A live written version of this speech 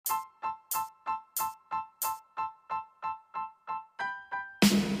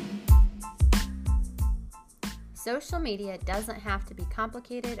Social media doesn't have to be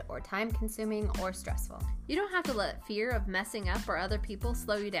complicated or time-consuming or stressful. You don't have to let fear of messing up or other people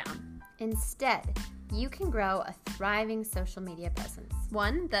slow you down. Instead, you can grow a thriving social media presence.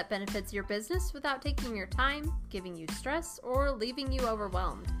 One that benefits your business without taking your time, giving you stress, or leaving you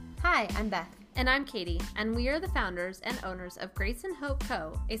overwhelmed. Hi, I'm Beth. And I'm Katie, and we are the founders and owners of Grace and Hope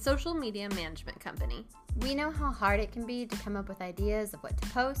Co., a social media management company. We know how hard it can be to come up with ideas of what to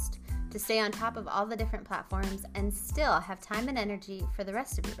post, to stay on top of all the different platforms, and still have time and energy for the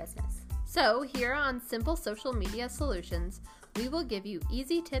rest of your business. So here on Simple Social Media Solutions, we will give you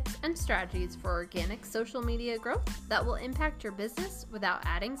easy tips and strategies for organic social media growth that will impact your business without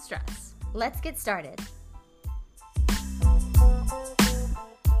adding stress. Let's get started.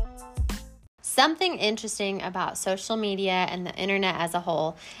 Something interesting about social media and the internet as a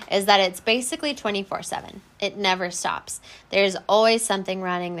whole is that it's basically 24/7. It never stops. There's always something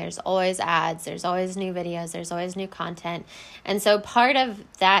running. There's always ads. There's always new videos. There's always new content. And so part of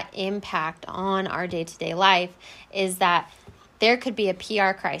that impact on our day-to-day life is that there could be a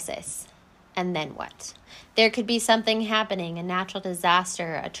PR crisis. And then what? There could be something happening, a natural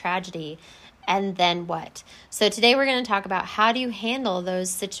disaster, a tragedy. And then what? So today we're going to talk about how do you handle those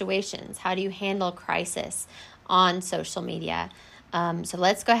situations? How do you handle crisis on social media? So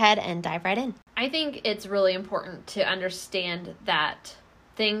let's go ahead and dive right in. I think it's really important to understand that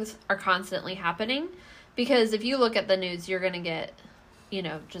things are constantly happening, because if you look at the news, you're going to get,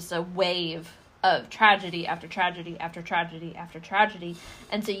 just a wave of tragedy after tragedy after tragedy after tragedy.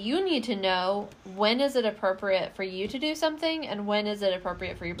 And so you need to know, when is it appropriate for you to do something, and when is it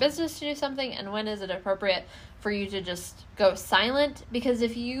appropriate for your business to do something, and when is it appropriate for you to just go silent. Because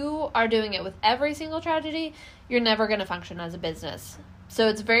if you are doing it with every single tragedy, you're never going to function as a business. So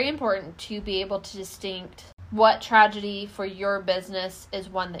it's very important to be able to distinct what tragedy for your business is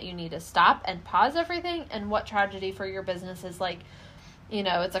one that you need to stop and pause everything, and what tragedy for your business is like,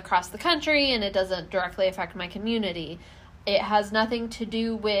 it's across the country and it doesn't directly affect my community. It has nothing to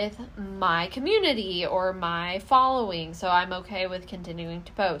do with my community or my following, so I'm okay with continuing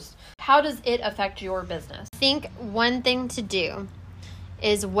to post. How does it affect your business? I think one thing to do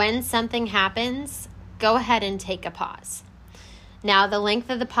is when something happens, go ahead and take a pause. Now, the length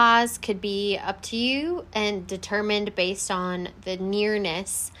of the pause could be up to you and determined based on the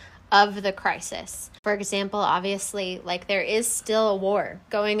nearness of the crisis. For example, obviously, there is still a war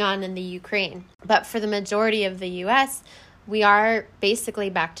going on in the Ukraine, but for the majority of the US, we are basically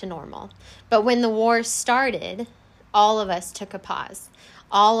back to normal. But when the war started, all of us took a pause.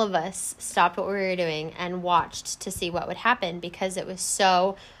 All of us stopped what we were doing and watched to see what would happen, because it was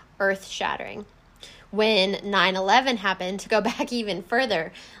so earth-shattering. When 9/11 happened, to go back even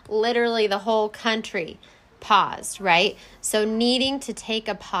further, literally the whole country paused, right? So needing to take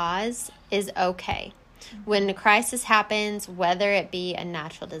a pause is okay. When a crisis happens, whether it be a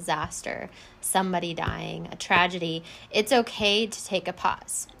natural disaster, somebody dying, a tragedy, it's okay to take a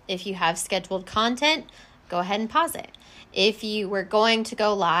pause. If you have scheduled content, go ahead and pause it. If you were going to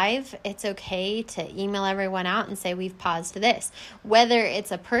go live, it's okay to email everyone out and say, we've paused this, whether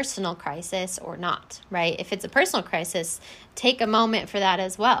it's a personal crisis or not, right? If it's a personal crisis, take a moment for that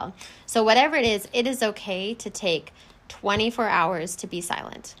as well. So whatever it is okay to take 24 hours to be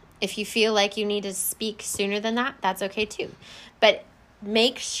silent. If you feel like you need to speak sooner than that, that's okay too. But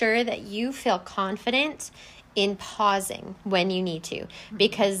make sure that you feel confident in pausing when you need to,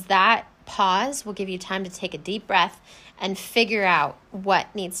 because that pause will give you time to take a deep breath and figure out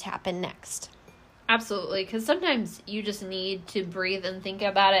what needs to happen next. Absolutely, because sometimes you just need to breathe and think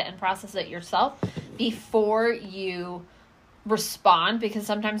about it and process it yourself before you respond, because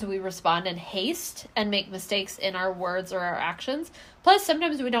sometimes we respond in haste and make mistakes in our words or our actions. Plus,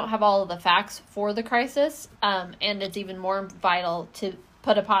 sometimes we don't have all of the facts for the crisis, and it's even more vital to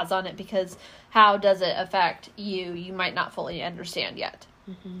put a pause on it, because how does it affect you? You might not fully understand yet.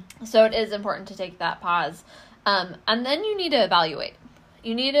 Mm-hmm. So it is important to take that pause. And then you need to evaluate.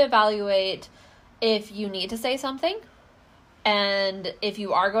 You need to evaluate if you need to say something. And if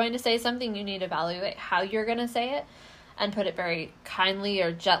you are going to say something, you need to evaluate how you're going to say it and put it very kindly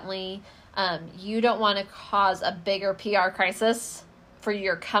or gently. You don't want to cause a bigger PR crisis for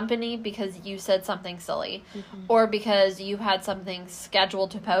your company because you said something silly, or because you had something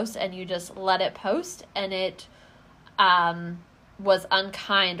scheduled to post and you just let it post and it was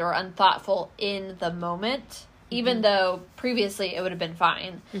unkind or unthoughtful in the moment. Even though previously it would have been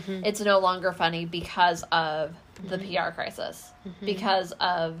fine. It's no longer funny because of the PR crisis, because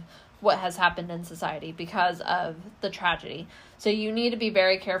of what has happened in society, because of the tragedy. So you need to be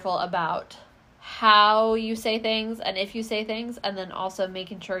very careful about how you say things and if you say things, and then also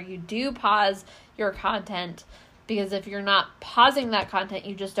making sure you do pause your content Because if you're not pausing that content,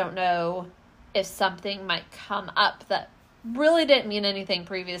 you just don't know if something might come up that really didn't mean anything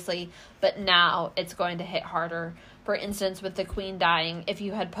previously, but now it's going to hit harder. For instance, with the Queen dying, if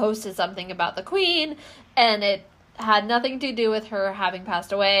you had posted something about the Queen and it had nothing to do with her having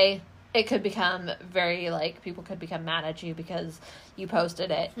passed away, it could become very, people could become mad at you because you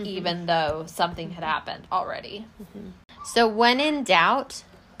posted it, even though something had happened already. So when in doubt,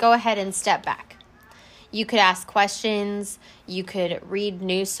 go ahead and step back. You could ask questions, you could read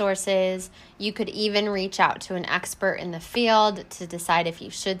news sources, you could even reach out to an expert in the field to decide if you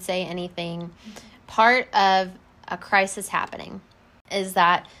should say anything. Part of a crisis happening is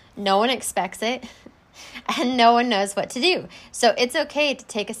that no one expects it and no one knows what to do. So it's okay to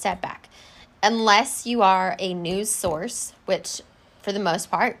take a step back. Unless you are a news source, which for the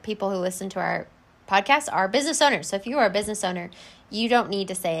most part, people who listen to our podcast are business owners. So if you are a business owner, you don't need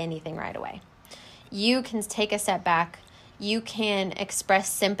to say anything right away. You can take a step back. You can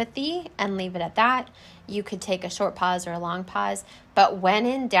express sympathy and leave it at that. You could take a short pause or a long pause. But when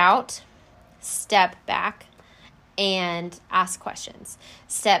in doubt, step back and ask questions.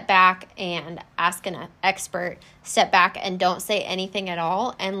 Step back and ask an expert. Step back and don't say anything at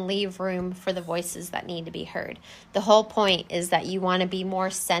all and leave room for the voices that need to be heard. The whole point is that you want to be more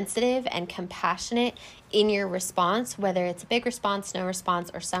sensitive and compassionate in your response, whether it's a big response, no response,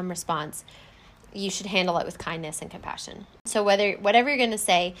 or some response. You should handle it with kindness and compassion. So whatever you're going to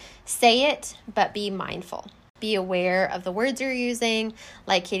say it, but be mindful. Be aware of the words you're using.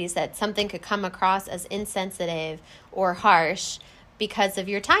 Like Katie said, something could come across as insensitive or harsh because of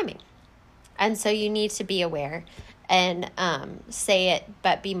your timing. And so you need to be aware and say it,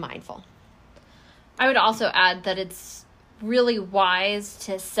 but be mindful. I would also add that it's really wise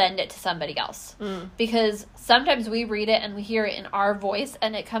to send it to somebody else. Because sometimes we read it and we hear it in our voice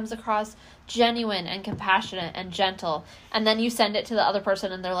and it comes across genuine and compassionate and gentle, and then you send it to the other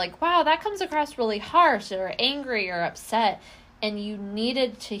person and they're like, wow, that comes across really harsh or angry or upset, and you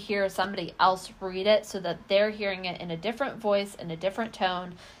needed to hear somebody else read it so that they're hearing it in a different voice, in a different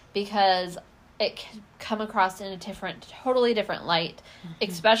tone, because it can come across in a totally different light,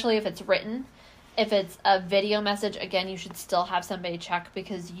 especially if it's written. If it's a video message, again, you should still have somebody check,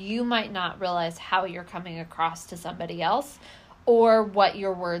 because you might not realize how you're coming across to somebody else or what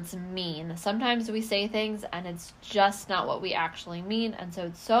your words mean. Sometimes we say things and it's just not what we actually mean, and so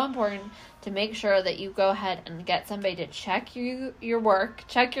it's so important to make sure that you go ahead and get somebody to check your work,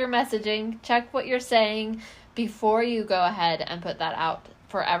 check your messaging, check what you're saying before you go ahead and put that out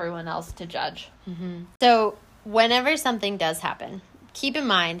for everyone else to judge. So whenever something does happen, keep in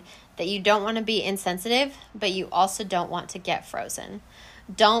mind that you don't want to be insensitive, but you also don't want to get frozen.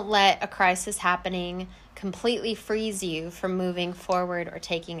 Don't let a crisis happening completely freeze you from moving forward or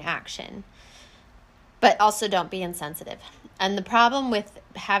taking action. But also don't be insensitive. And the problem with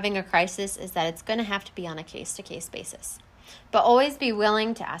having a crisis is that it's going to have to be on a case-to-case basis. But always be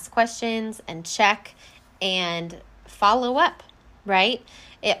willing to ask questions and check and follow up, right?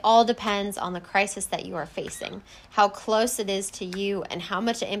 It all depends on the crisis that you are facing, how close it is to you, and how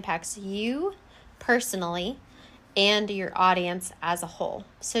much it impacts you personally and your audience as a whole.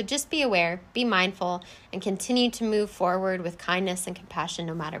 So just be aware, be mindful, and continue to move forward with kindness and compassion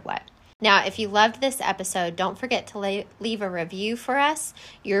no matter what. Now, if you loved this episode, don't forget to leave a review for us.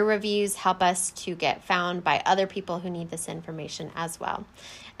 Your reviews help us to get found by other people who need this information as well.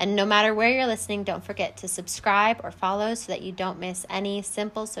 And no matter where you're listening, don't forget to subscribe or follow so that you don't miss any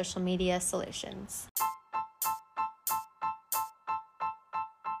simple social media solutions.